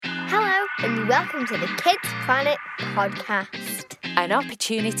and welcome to the Kids Planet podcast. An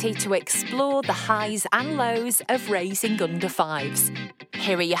opportunity to explore the highs and lows of raising under fives.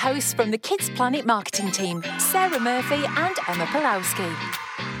 Here are your hosts from the Kids Planet marketing team, Sarah Murphy and Emma Pulowski.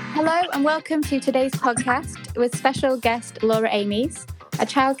 Hello and welcome to today's podcast with special guest Laura Amies, a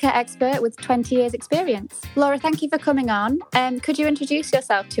childcare expert with 20 years experience. Laura, thank you for coming on. Could you introduce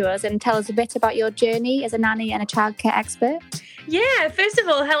yourself to us and tell us a bit about your journey as a nanny and a childcare expert? Yeah, first of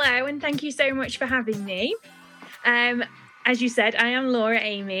all, hello and thank you so much for having me. As you said, I am Laura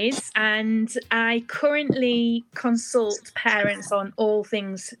Amies and I currently consult parents on all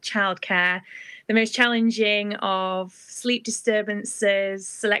things childcare, the most challenging of sleep disturbances,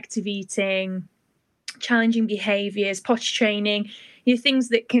 selective eating, challenging behaviours, potty training, things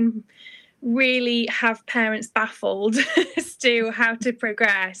that can really have parents baffled as to how to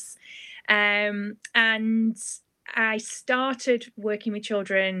progress. And I started working with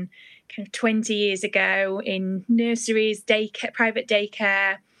children kind of 20 years ago in nurseries, daycare, private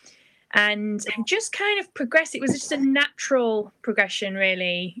daycare, and just kind of progressed. It was just a natural progression,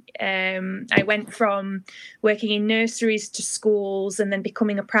 really. I went from working in nurseries to schools and then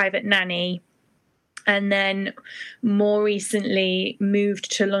becoming a private nanny. And then more recently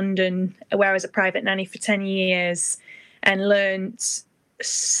moved to London, where I was a private nanny for 10 years and learned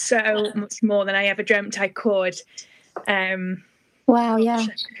so much more than I ever dreamt I could. Wow, yeah.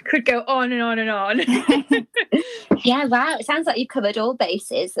 Could go on and on and on. Yeah, wow. It sounds like you've covered all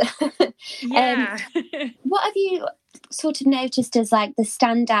bases. Yeah. What have you sort of noticed as like the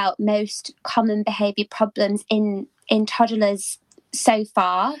standout most common behaviour problems in toddlers so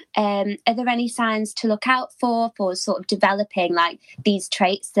far? Are there any signs to look out for sort of developing like these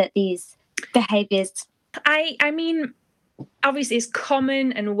traits, that these behaviours? I mean, obviously it's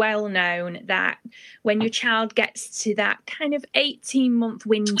common and well known that when your child gets to that kind of 18-month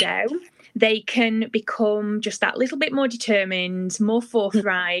window, they can become just that little bit more determined, more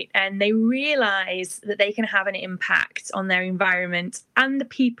forthright, and they realise that they can have an impact on their environment and the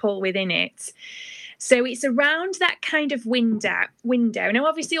people within it. So it's around that kind of window. Now,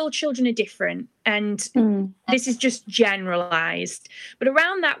 obviously, all children are different, and this is just generalised. But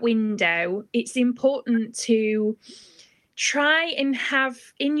around that window, it's important to try and have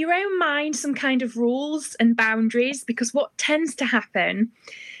in your own mind some kind of rules and boundaries, because what tends to happen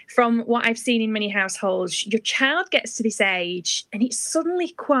from what I've seen in many households, your child gets to this age and it's suddenly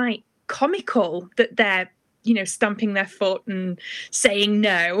quite comical that they're stamping their foot and saying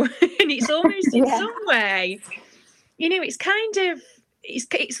no. And it's almost in some way, it's kind of,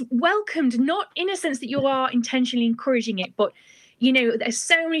 it's welcomed, not in a sense that you are intentionally encouraging it, but, there's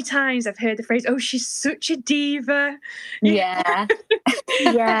so many times I've heard the phrase, oh, she's such a diva. Yeah.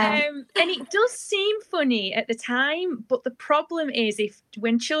 Yeah. And it does seem funny at the time, but the problem is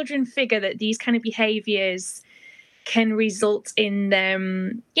when children figure that these kind of behaviours can result in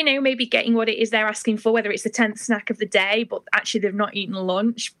them, maybe getting what it is they're asking for, whether it's the 10th snack of the day, but actually they've not eaten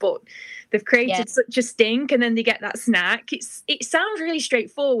lunch, but they've created such a stink and then they get that snack. It sounds really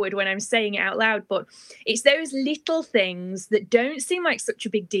straightforward when I'm saying it out loud, but it's those little things that don't seem like such a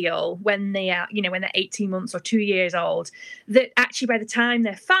big deal when they are, when they're 18 months or 2 years old, that actually by the time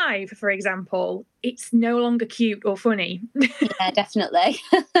they're 5, for example, it's no longer cute or funny. Yeah, definitely.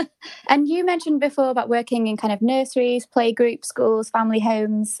 And you mentioned before about working in kind of nurseries, playgroups, schools, family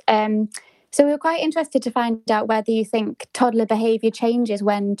homes. So we were quite interested to find out whether you think toddler behaviour changes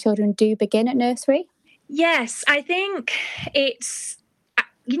when children do begin at nursery. Yes, I think it's,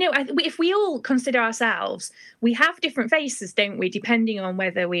 if we all consider ourselves, we have different faces, don't we, depending on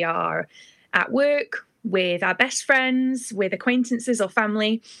whether we are at work, with our best friends, with acquaintances or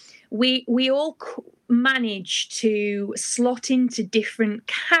family. We all manage to slot into different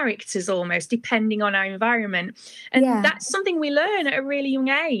characters almost, depending on our environment. And that's something we learn at a really young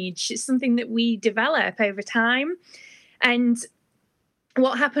age. It's something that we develop over time. And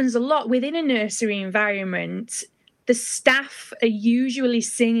what happens a lot within a nursery environment, the staff are usually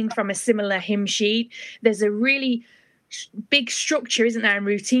singing from a similar hymn sheet. There's a really big structure, isn't there, and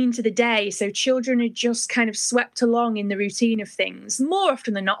routine to the day. So children are just kind of swept along in the routine of things more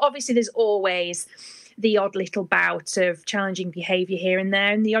often than not. Obviously, there's always the odd little bout of challenging behaviour here and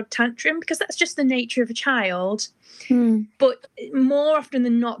there and the odd tantrum, because that's just the nature of a child. But more often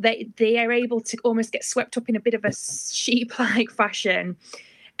than not, they are able to almost get swept up in a bit of a sheep-like fashion.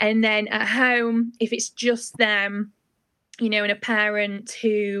 And then at home, if it's just them, and a parent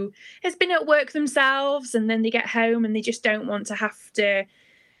who has been at work themselves and then they get home and they just don't want to have to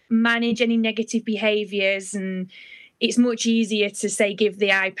manage any negative behaviours, and it's much easier to say give the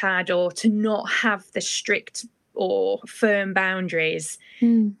iPad or to not have the strict or firm boundaries,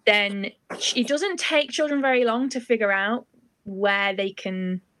 then it doesn't take children very long to figure out where they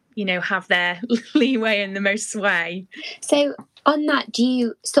can, have their leeway and the most sway. So on that, do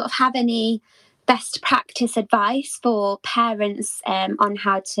you sort of have any best practice advice for parents on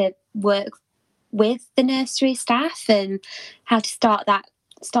how to work with the nursery staff and how to start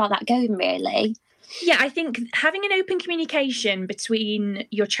that going, really? Yeah, I think having an open communication between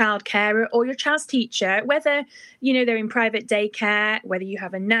your child carer or your child's teacher, whether, they're in private daycare, whether you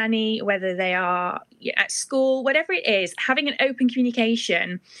have a nanny, whether they are at school, whatever it is, having an open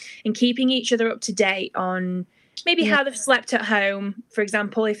communication and keeping each other up to date on maybe how they've slept at home. For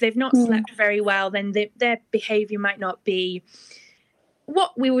example, if they've not slept very well, then their behaviour might not be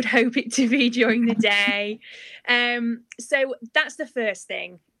what we would hope it to be during the day. So that's the first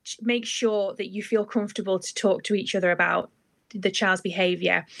thing. Make sure that you feel comfortable to talk to each other about the child's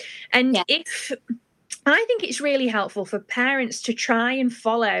behaviour. And I think it's really helpful for parents to try and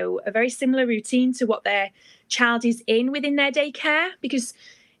follow a very similar routine to what their child is in within their daycare, because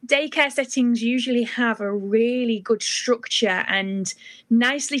daycare settings usually have a really good structure and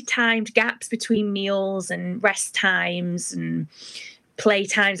nicely timed gaps between meals and rest times and play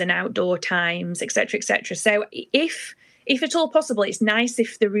times and outdoor times, etc., etc. So if at all possible, it's nice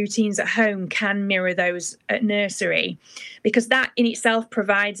if the routines at home can mirror those at nursery, because that in itself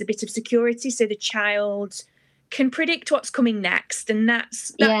provides a bit of security so the child can predict what's coming next. And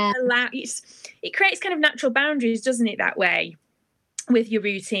it creates kind of natural boundaries, doesn't it, that way with your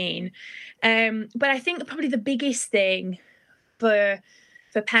routine. But I think probably the biggest thing for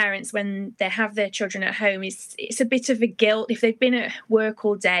parents when they have their children at home is it's a bit of a guilt if they've been at work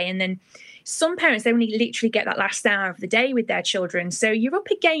all day, and then some parents only literally get that last hour of the day with their children. So you're up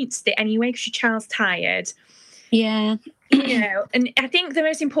against it anyway because your child's tired. Yeah. And I think the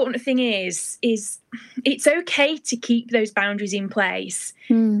most important thing is it's okay to keep those boundaries in place.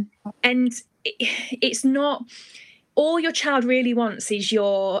 And it's not all your child really wants is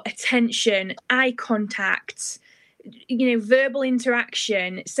your attention, eye contact, verbal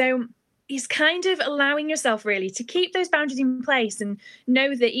interaction. So it's kind of allowing yourself really to keep those boundaries in place and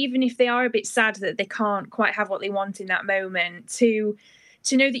know that even if they are a bit sad that they can't quite have what they want in that moment, to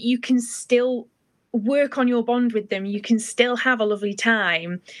know that you can still work on your bond with them, you can still have a lovely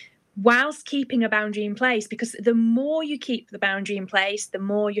time whilst keeping a boundary in place, because the more you keep the boundary in place, the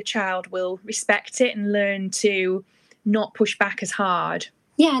more your child will respect it and learn to not push back as hard.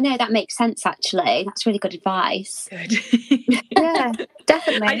 Yeah, no, that makes sense, actually. That's really good advice. Good. Yeah,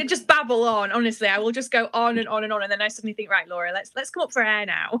 definitely. I did just babble on, honestly. I will just go on and on and on, and then I suddenly think, right, Laura, let's come up for air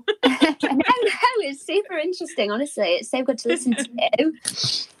now. No, it's super interesting, honestly. It's so good to listen to.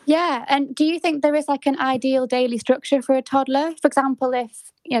 Yeah, and do you think there is like an ideal daily structure for a toddler? For example,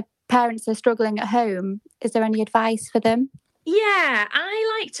 if parents are struggling at home, is there any advice for them? Yeah,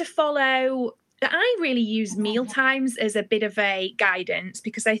 I like to follow... I really use meal times as a bit of a guidance,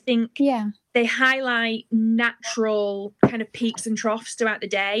 because I think they highlight natural kind of peaks and troughs throughout the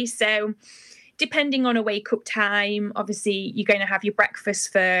day. So depending on a wake up time, obviously you're going to have your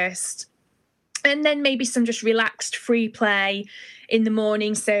breakfast first, and then maybe some just relaxed free play in the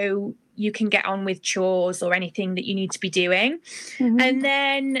morning so you can get on with chores or anything that you need to be doing. And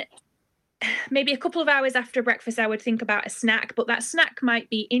then maybe a couple of hours after breakfast, I would think about a snack, but that snack might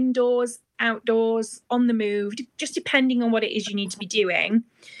be indoors, outdoors, on the move, just depending on what it is you need to be doing.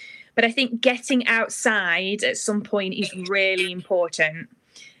 But I think getting outside at some point is really important.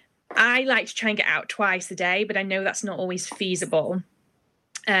 I like to try and get out twice a day, but I know that's not always feasible.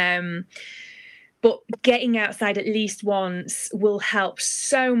 But getting outside at least once will help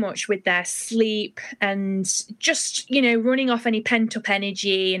so much with their sleep and just, running off any pent up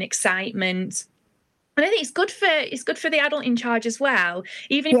energy and excitement. And I think it's good for the adult in charge as well.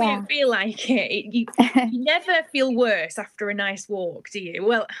 Even if you don't feel like it, you never feel worse after a nice walk, do you?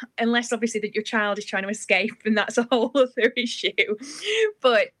 Well, unless obviously that your child is trying to escape, and that's a whole other issue.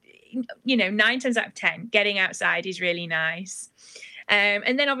 But 9 times out of 10, getting outside is really nice.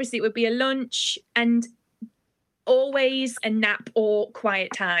 And then obviously it would be a lunch and always a nap or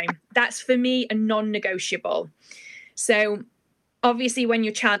quiet time. That's for me a non-negotiable. So obviously when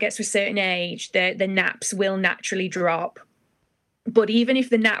your child gets to a certain age, the naps will naturally drop. But even if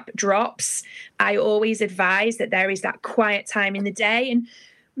the nap drops, I always advise that there is that quiet time in the day, and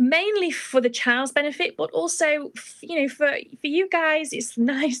mainly for the child's benefit, but also, for you guys, it's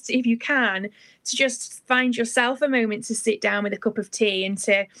nice if you can to just find yourself a moment to sit down with a cup of tea and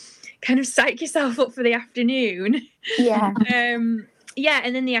to kind of psych yourself up for the afternoon. Yeah.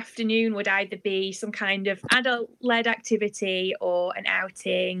 And then the afternoon would either be some kind of adult-led activity or an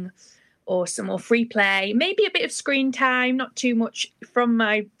outing or some more free play, maybe a bit of screen time, not too much from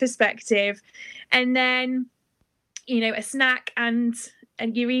my perspective, and then, a snack and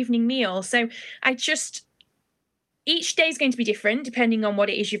your evening meal. So each day is going to be different depending on what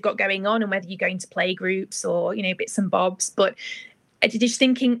it is you've got going on and whether you're going to play groups or, bits and bobs. But just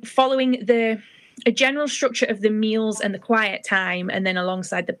thinking, following a general structure of the meals and the quiet time, and then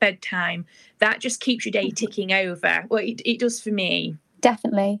alongside the bedtime, that just keeps your day ticking over. Well, it does for me.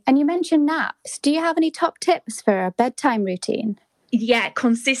 Definitely. And you mentioned naps. Do you have any top tips for a bedtime routine? Yeah,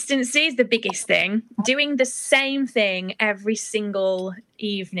 consistency is the biggest thing. Doing the same thing every single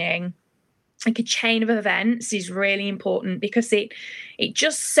evening, like a chain of events, is really important, because it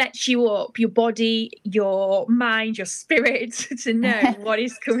just sets you up, your body, your mind, your spirit, to know what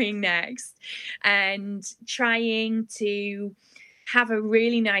is coming next. And trying to have a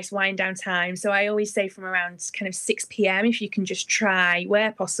really nice wind down time. So I always say from around kind of 6 p.m, if you can just try,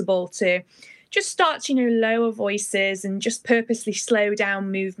 where possible, to just start to, lower voices and just purposely slow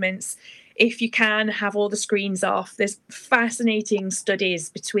down movements. If you can, have all the screens off. There's fascinating studies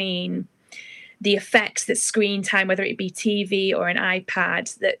between the effects that screen time, whether it be TV or an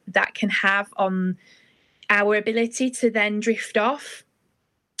iPad, that can have on our ability to then drift off.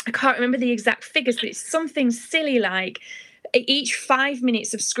 I can't remember the exact figures, but it's something silly like each 5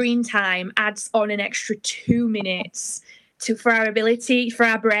 minutes of screen time adds on an extra 2 minutes for our ability, for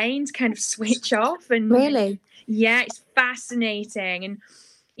our brain to kind of switch off. And really, yeah, it's fascinating. And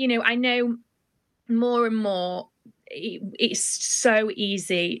I know more and more it's so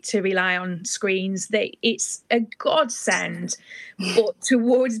easy to rely on screens that it's a godsend. But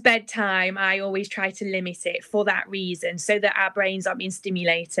towards bedtime, I always try to limit it for that reason, so that our brains aren't being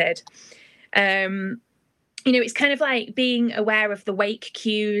stimulated. It's kind of like being aware of the wake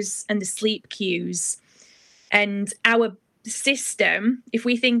cues and the sleep cues. And our system, if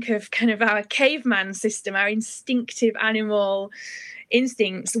we think of kind of our caveman system, our instinctive animal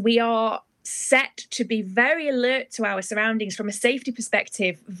instincts, we are set to be very alert to our surroundings from a safety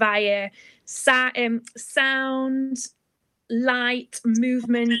perspective via sound, light,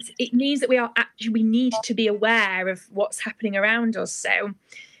 movement. It means that we need to be aware of what's happening around us. So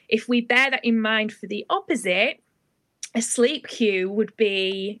if we bear that in mind for the opposite, a sleep cue would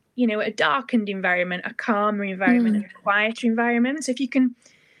be, a darkened environment, a calmer environment, and a quieter environment. So if you can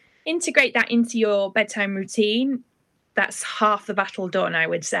integrate that into your bedtime routine, that's half the battle done, I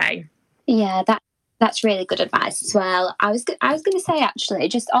would say. Yeah, that's really good advice as well. I was going to say, actually,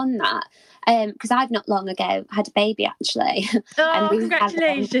 just on that, because I've not long ago had a baby, actually. Oh,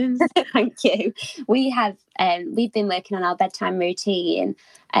 congratulations! Thank you. We've been working on our bedtime routine.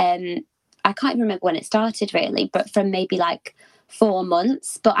 I can't even remember when it started, really, but from maybe like 4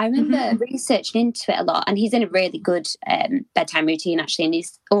 months. But I remember researching into it a lot, and he's in a really good bedtime routine, actually, and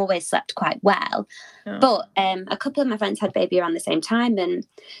he's always slept quite well. Oh. But a couple of my friends had baby around the same time, and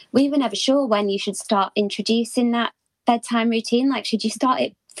we were never sure when you should start introducing that bedtime routine. Like, should you start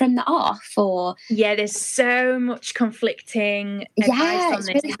it from the off, or? Yeah, there's so much conflicting advice on this.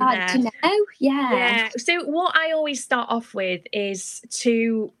 It's really hard to know. Yeah. So what I always start off with is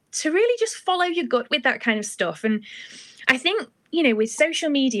to really just follow your gut with that kind of stuff. And I think, with social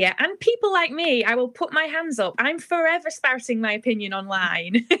media and people like me, I will put my hands up. I'm forever spouting my opinion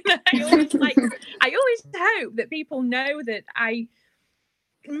online. I always hope that people know that I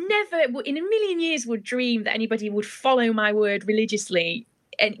never in a million years would dream that anybody would follow my word religiously.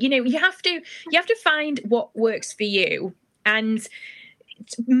 And, you have to find what works for you. And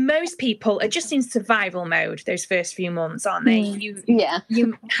most people are just in survival mode those first few months, aren't they?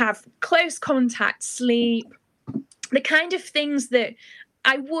 You have close contact, sleep, the kind of things that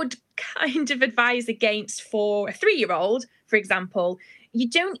I would kind of advise against for a 3-year-old, for example. You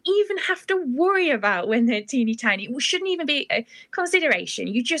don't even have to worry about when they're teeny tiny. It shouldn't even be a consideration.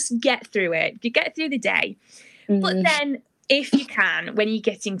 You just get through it. You get through the day. But then if you can, when you're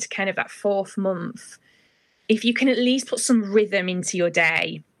getting to kind of that 4th month, if you can at least put some rhythm into your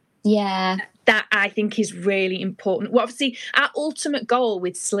day. Yeah. That I think is really important. Well, obviously, our ultimate goal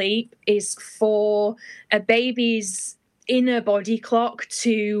with sleep is for a baby's inner body clock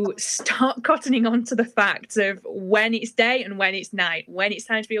to start cottoning on to the fact of when it's day and when it's night, when it's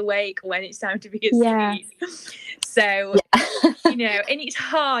time to be awake, when it's time to be asleep. Yeah. So, and it's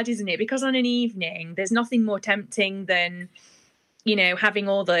hard, isn't it? Because on an evening, there's nothing more tempting than, having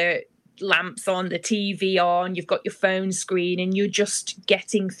all the lamps on, the TV on, you've got your phone screen, and you're just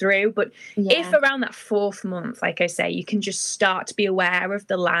getting through. But if around that 4th month, like I say, you can just start to be aware of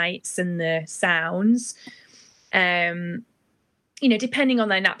the lights and the sounds, depending on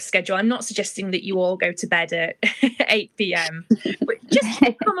their nap schedule, I'm not suggesting that you all go to bed at 8 p.m, but just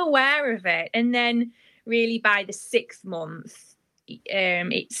become aware of it. And then really by the 6th month,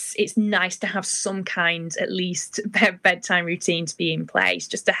 it's nice to have some kind, at least, bedtime routine to be in place,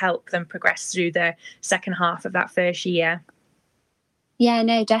 just to help them progress through the second half of that first year. Yeah,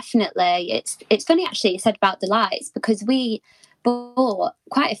 no, definitely. It's funny actually you said about the lights, because we bought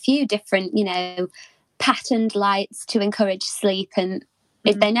quite a few different, patterned lights to encourage sleep, and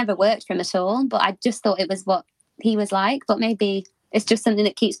they never worked for him at all. But I just thought it was what he was like, but maybe it's just something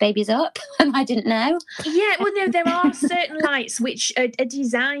that keeps babies up, and I didn't know. Yeah, well, no, there are certain lights which are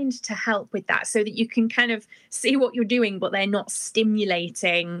designed to help with that, so that you can kind of see what you're doing, but they're not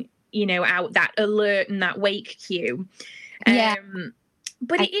stimulating, out that alert and that wake cue. Yeah.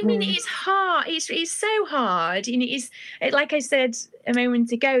 But it's hard. It's so hard. Like I said a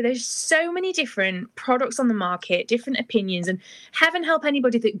moment ago, there's so many different products on the market, different opinions, and heaven help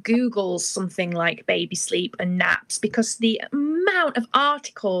anybody that Googles something like baby sleep and naps, because the amount of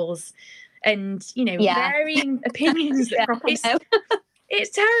articles and varying opinions that it's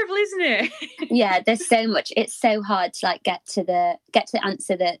terrible, isn't it? Yeah, there's so much. It's so hard to get to the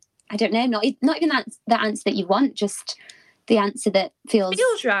answer that, I don't know, not even the answer that you want, just the answer that feels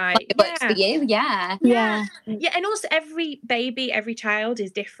right. Like it works for you. Yeah. And also every baby, every child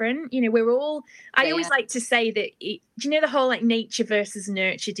is different. We're all, I always like to say that, do you know the whole nature versus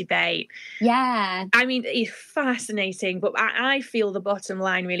nurture debate? Yeah. I mean, it's fascinating, but I feel the bottom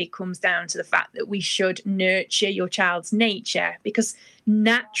line really comes down to the fact that we should nurture your child's nature, because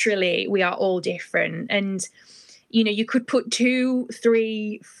naturally we are all different. And you could put 2,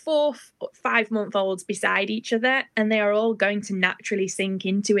 3, 4, 5-month-olds beside each other, and they are all going to naturally sink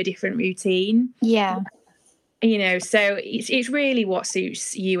into a different routine. Yeah. So it's really what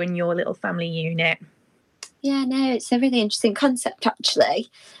suits you and your little family unit. Yeah, no, it's a really interesting concept, actually.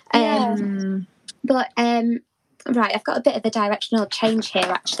 But, right, I've got a bit of a directional change here,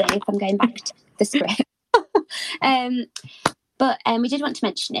 actually, if I'm going back to the script. But we did want to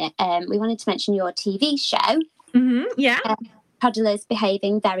mention it. We wanted to mention your TV show. Mm-hmm, yeah. Toddlers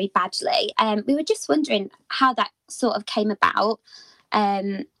behaving very badly. We were just wondering how that sort of came about,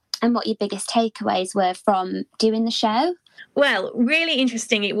 and what your biggest takeaways were from doing the show. Well, really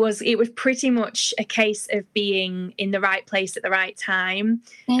interesting. It was pretty much a case of being in the right place at the right time.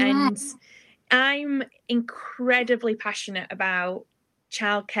 Yeah. And I'm incredibly passionate about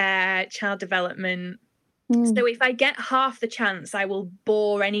childcare, child development. So if I get half the chance, I will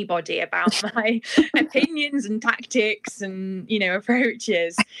bore anybody about my opinions and tactics and,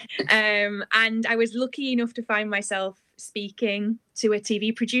 approaches. And I was lucky enough to find myself speaking to a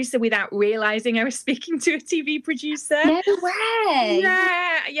TV producer without realizing I was speaking to a TV producer. No way.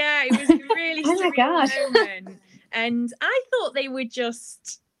 Yeah. It was a really surreal moment. And I thought they were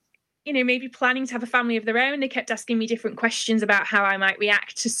just, maybe planning to have a family of their own. They kept asking me different questions about how I might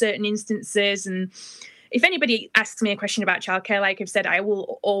react to certain instances, and if anybody asks me a question about childcare, like I've said, I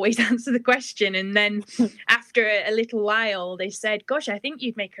will always answer the question. And then after a little while, they said, gosh, I think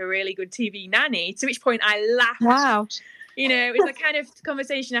you'd make a really good TV nanny. To which point I laughed. Wow. It was the kind of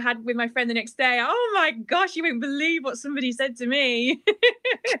conversation I had with my friend the next day. Oh my gosh, you won't believe what somebody said to me.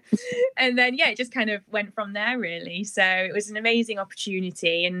 And then, it just kind of went from there, really. So it was an amazing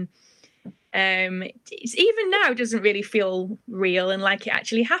opportunity. And it's, even now, doesn't really feel real and like it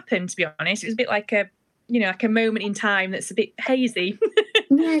actually happened, to be honest. It was a bit like a moment in time that's a bit hazy.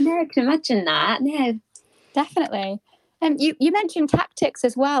 No, I can imagine that. No, definitely. You mentioned tactics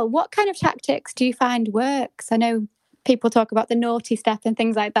as well. What kind of tactics do you find works? I know people talk about the naughty step and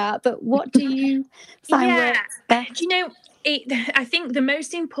things like that, but what do you find works best? I think the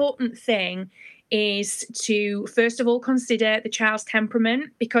most important thing is to, first of all, consider the child's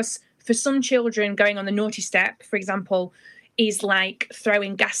temperament, because for some children, going on the naughty step, for example, is like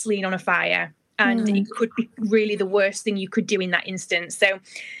throwing gasoline on a fire. And it could be really the worst thing you could do in that instance. So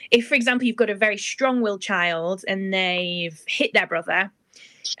if, for example, you've got a very strong-willed child and they've hit their brother,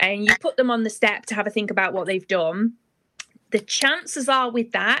 and you put them on the step to have a think about what they've done, the chances are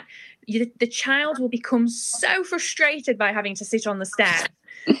with that, the child will become so frustrated by having to sit on the step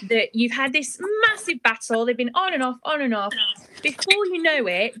that you've had this massive battle. They've been on and off. Before you know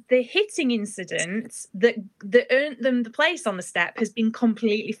it, the hitting incident that earned them the place on the step has been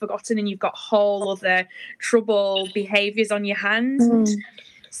completely forgotten, and you've got whole other trouble behaviours on your hands.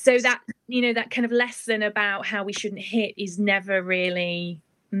 So that, that kind of lesson about how we shouldn't hit is never really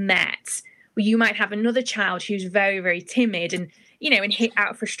met. You might have another child who's very, very timid and hit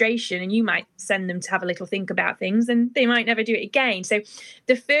out of frustration, and you might send them to have a little think about things, and they might never do it again. So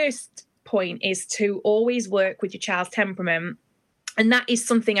the first point is to always work with your child's temperament. And that is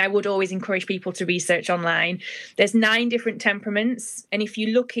something I would always encourage people to research online. There's 9 different temperaments. And if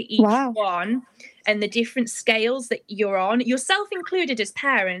you look at each one and the different scales that you're on, yourself included as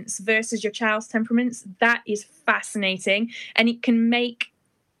parents versus your child's temperaments, that is fascinating. And it can make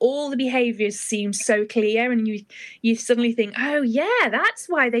all the behaviours seem so clear. And you suddenly think, oh, yeah, that's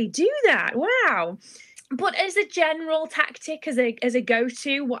why they do that. Wow. But as a general tactic, as a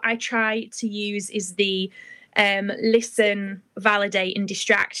go-to, what I try to use is the listen, validate, and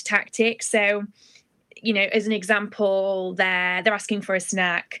distract tactic. So, as an example, they're asking for a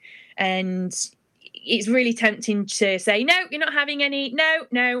snack, and it's really tempting to say, no, you're not having any,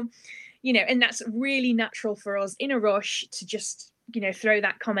 no, and that's really natural for us in a rush to just, throw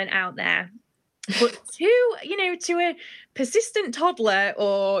that comment out there. But to a persistent toddler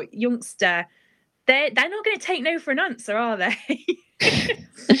or youngster, they're not going to take no for an answer, are they?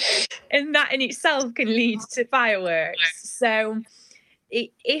 And that in itself can lead to fireworks. So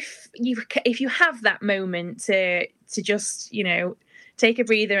if you have that moment to just, take a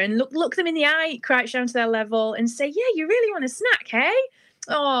breather and look them in the eye, crouch down to their level and say, yeah, you really want a snack, hey?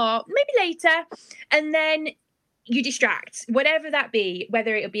 Oh, maybe later. And then you distract, whatever that be,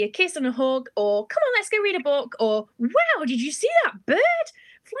 whether it'll be a kiss and a hug, or come on, let's go read a book, or wow, did you see that bird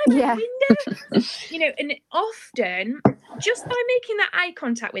fly by the window? And often just by making that eye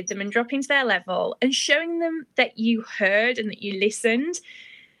contact with them and dropping to their level and showing them that you heard and that you listened,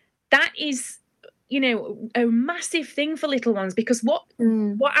 that is, a massive thing for little ones, because what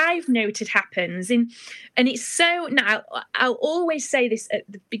I've noted happens and it's so, now I'll always say this at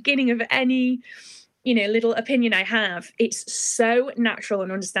the beginning of any little opinion I have, it's so natural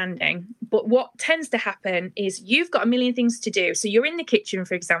and understanding. But what tends to happen is you've got a million things to do. So you're in the kitchen,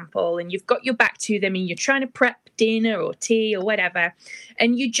 for example, and you've got your back to them and you're trying to prep dinner or tea or whatever,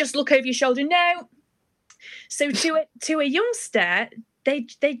 and you just look over your shoulder. No. So to a youngster,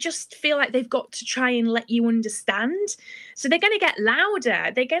 they just feel like they've got to try and let you understand. So they're going to get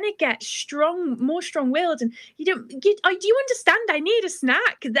louder. They're going to get more strong-willed. And do you understand? I need a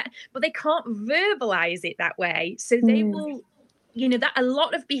snack. But they can't verbalize it that way. So they will, that a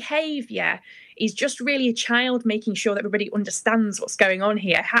lot of behavior is just really a child making sure that everybody understands what's going on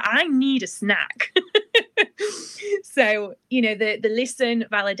here. I need a snack. So, the listen,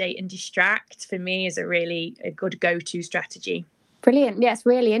 validate, and distract for me is a good go-to strategy. Brilliant. Yes,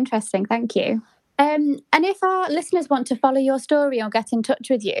 really interesting. Thank you. And if our listeners want to follow your story or get in touch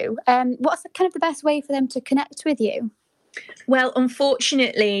with you, what's kind of the best way for them to connect with you? Well,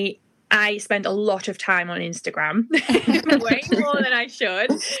 unfortunately, I spend a lot of time on Instagram, way more than I should.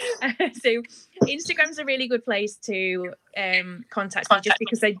 So Instagram's a really good place to contact me, just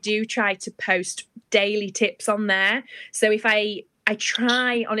because I do try to post daily tips on there. So if I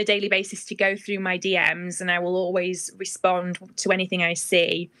try on a daily basis to go through my DMs, and I will always respond to anything I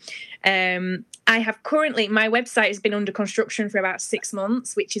see. I have currently, my website has been under construction for about 6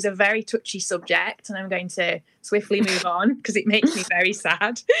 months, which is a very touchy subject, and I'm going to swiftly move on because it makes me very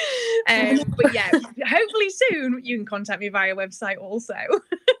sad. But yeah, hopefully soon you can contact me via website also.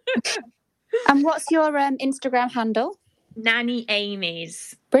 And what's your Instagram handle? Nanny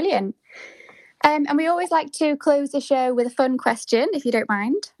Amy's. Brilliant. And we always like to close the show with a fun question, if you don't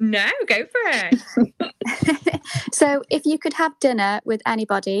mind. No, go for it. So if you could have dinner with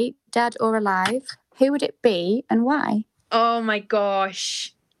anybody, dead or alive, who would it be and why? Oh my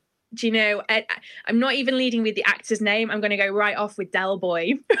gosh. Do you know, I'm not even leading with the actor's name. I'm going to go right off with Del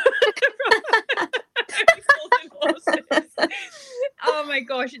Boy. Oh my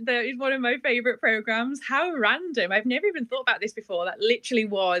gosh, that is one of my favourite programmes. How random. I've never even thought about this before. That literally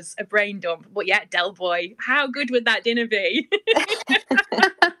was a brain dump. But yeah, Del Boy, how good would that dinner be?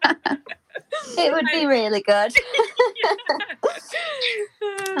 It would be really good.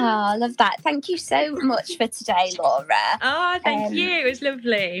 Oh, I love that. Thank you so much for today, Laura. Oh, thank you. It was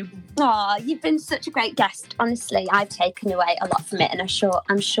lovely. Oh, you've been such a great guest. Honestly, I've taken away a lot from it, and I'm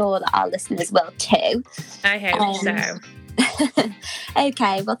sure that our listeners will too. I hope so.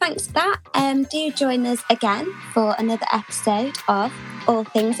 Okay, well, thanks for that. Do join us again for another episode of All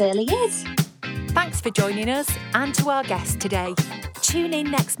Things Early Years. Thanks for joining us and to our guest today. Tune in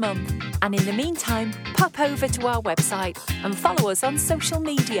next month, and in the meantime, pop over to our website and follow us on social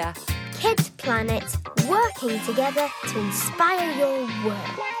media. Kids Planet, working together to inspire your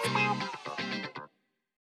world.